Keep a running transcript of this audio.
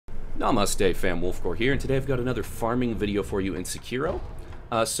Namaste fam, Wolfgore here, and today I've got another farming video for you in Sekiro.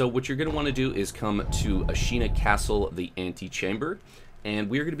 So what you're going to want to do is come to Ashina Castle, the Antechamber, and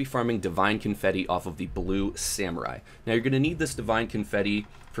we're going to be farming Divine Confetti off of the Blue Samurai. Now you're going to need this Divine Confetti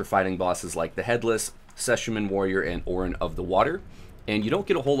for fighting bosses like the Headless, Seshaman Warrior, and Auburn of the Water. And you don't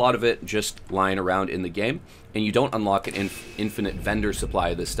get a whole lot of it just lying around in the game, and you don't unlock an infinite vendor supply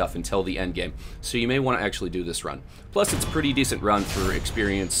of this stuff until the end game. So you may want to actually do this run. Plus it's a pretty decent run for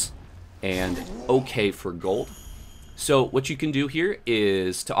experience and okay for gold. So what you can do here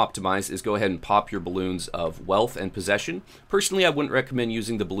is to optimize is go ahead and pop your balloons of wealth and possession. Personally, I wouldn't recommend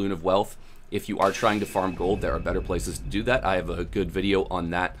using the balloon of wealth if you are trying to farm gold. There are better places to do that. I have a good video on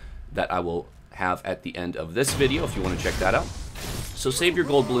that I will have at the end of this video if you want to check that out. So save your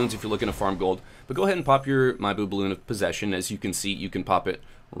gold balloons if you're looking to farm gold, but go ahead and pop your Maibu balloon of possession. As you can see, you can pop it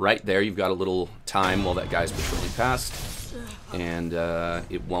right there. You've got a little time while that guy's patrolling past, and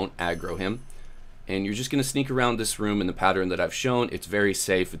it won't aggro him. And you're just going to sneak around this room in the pattern that I've shown. It's very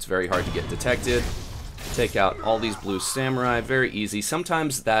safe. It's very hard to get detected. Take out all these blue samurai. Very easy.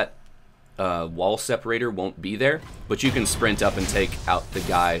 Sometimes that wall separator won't be there, but you can sprint up and take out the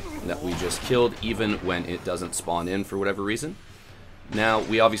guy that we just killed even when it doesn't spawn in for whatever reason. Now,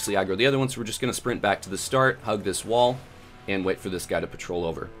 we obviously aggro the other one, so we're just going to sprint back to the start, hug this wall, and wait for this guy to patrol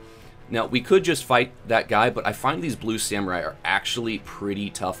over. Now, we could just fight that guy, but I find these blue samurai are actually pretty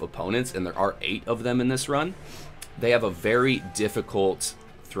tough opponents, and there are 8 of them in this run. They have a very difficult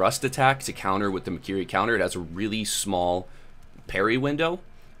thrust attack to counter with the Makiri counter. It has a really small parry window.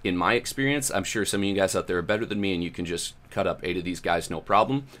 In my experience, I'm sure some of you guys out there are better than me, and you can just cut up 8 of these guys no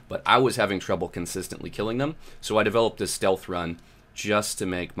problem, but I was having trouble consistently killing them, so I developed this stealth run just to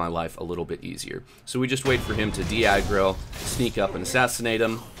make my life a little bit easier. So we just wait for him to de-aggro, sneak up and assassinate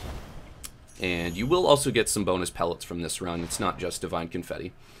him, and you will also get some bonus pellets from this run. It's not just Divine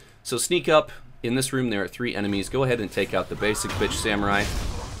Confetti. So sneak up. In this room there are 3 enemies. Go ahead and take out the basic bitch samurai,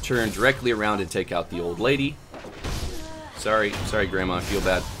 turn directly around and take out the old lady. Sorry grandma, I feel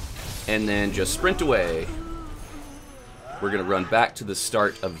bad. And then just sprint away. We're gonna run back to the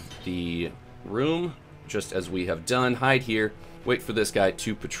start of the room, just as we have done. Hide here. Wait for this guy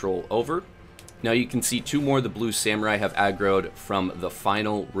to patrol over. Now you can see 2 more of the blue samurai have aggroed from the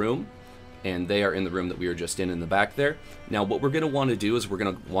final room, and they are in the room that we were just in the back there. Now what we're going to want to do is we're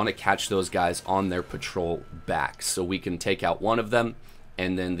going to want to catch those guys on their patrol back, so we can take out one of them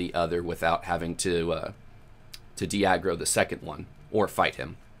and then the other without having to de-aggro the second one or fight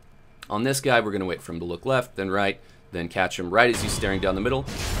him. On this guy, we're going to wait for him to look left, then right, then catch him right as he's staring down the middle.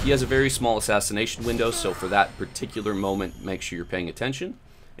 He has a very small assassination window, so for that particular moment, make sure you're paying attention.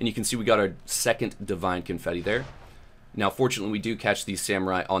 And you can see we got our second Divine Confetti there. Now, fortunately, we do catch these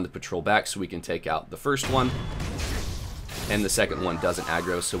samurai on the patrol back, so we can take out the first one. And the second one doesn't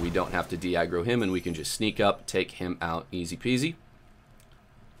aggro, so we don't have to de-aggro him, and we can just sneak up, take him out easy peasy.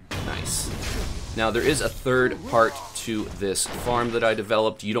 Nice. Now, there is a third part to this farm that I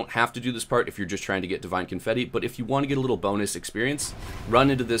developed. You don't have to do this part if you're just trying to get Divine Confetti, but if you want to get a little bonus experience,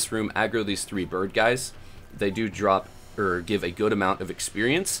 run into this room, aggro these 3 bird guys. They do drop, or give a good amount of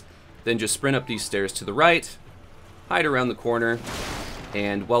experience. Then just sprint up these stairs to the right, hide around the corner,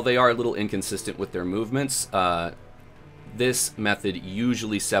 and while they are a little inconsistent with their movements, this method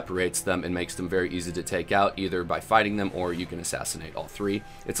usually separates them and makes them very easy to take out, either by fighting them or you can assassinate all 3.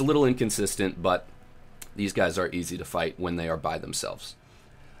 It's a little inconsistent, but these guys are easy to fight when they are by themselves.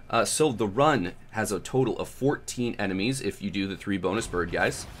 So the run has a total of 14 enemies if you do the 3 bonus bird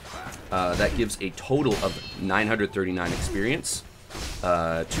guys. That gives a total of 939 experience.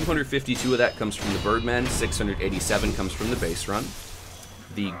 252 of that comes from the Birdmen, 687 comes from the base run.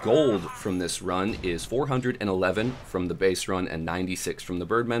 The gold from this run is 411 from the base run and 96 from the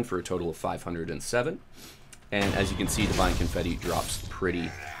Birdmen for a total of 507. And as you can see, Divine Confetti drops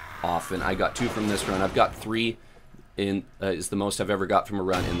pretty often. I got 2 from this run. I've got 3 is the most I've ever got from a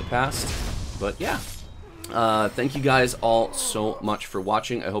run in the past. But yeah. Thank you guys all so much for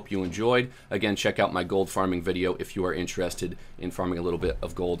watching. I hope you enjoyed. Again, check out my gold farming video if you are interested in farming a little bit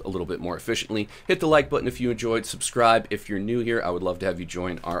of gold a little bit more efficiently. Hit the like button if you enjoyed. Subscribe if you're new here. I would love to have you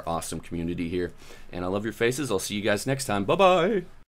join our awesome community here. And I love your faces. I'll see you guys next time. Bye-bye.